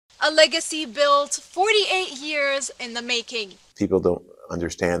A legacy built 48 years in the making. People don't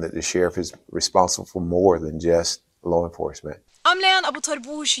understand that the sheriff is responsible for more than just law enforcement. I'm Lan Abu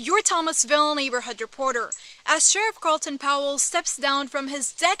Tarboush, your Thomasville neighborhood reporter. As Sheriff Carlton Powell steps down from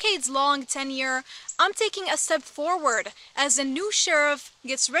his decades-long tenure, I'm taking a step forward as the new sheriff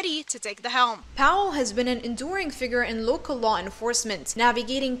gets ready to take the helm. Powell has been an enduring figure in local law enforcement,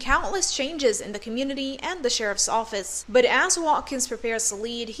 navigating countless changes in the community and the sheriff's office. But as Watkins prepares to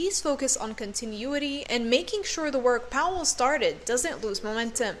lead, he's focused on continuity and making sure the work Powell started doesn't lose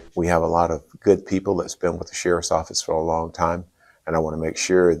momentum. We have a lot of good people that's been with the sheriff's office for a long time, and I want to make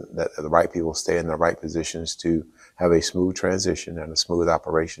sure that the right people stay in the right positions to have a smooth transition and a smooth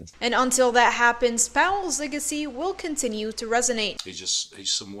operation. And until that happens, Powell's legacy will continue to resonate.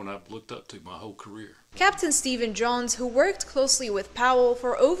 He's someone I've looked up to my whole career. Captain Stephen Jones, who worked closely with Powell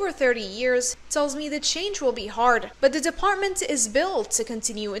for over 30 years, tells me the change will be hard, but the department is built to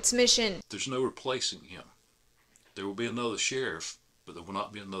continue its mission. There's no replacing him. There will be another sheriff, but there will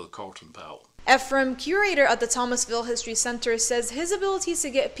not be another Carlton Powell. Ephraim, curator at the Thomasville History Center, says his ability to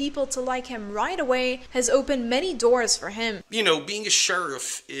get people to like him right away has opened many doors for him. You know, being a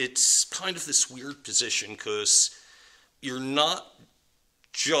sheriff, it's kind of this weird position because you're not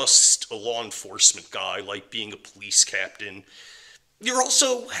just a law enforcement guy like being a police captain. You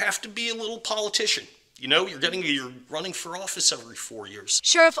also have to be a little politician. You know, you're running for office every 4 years.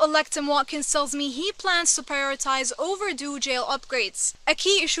 Sheriff-elect Tim Watkins tells me he plans to prioritize overdue jail upgrades, a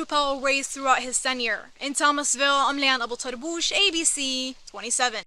key issue Powell raised throughout his tenure. In Thomasville, I'm Lan Abu Tarboush, ABC 27.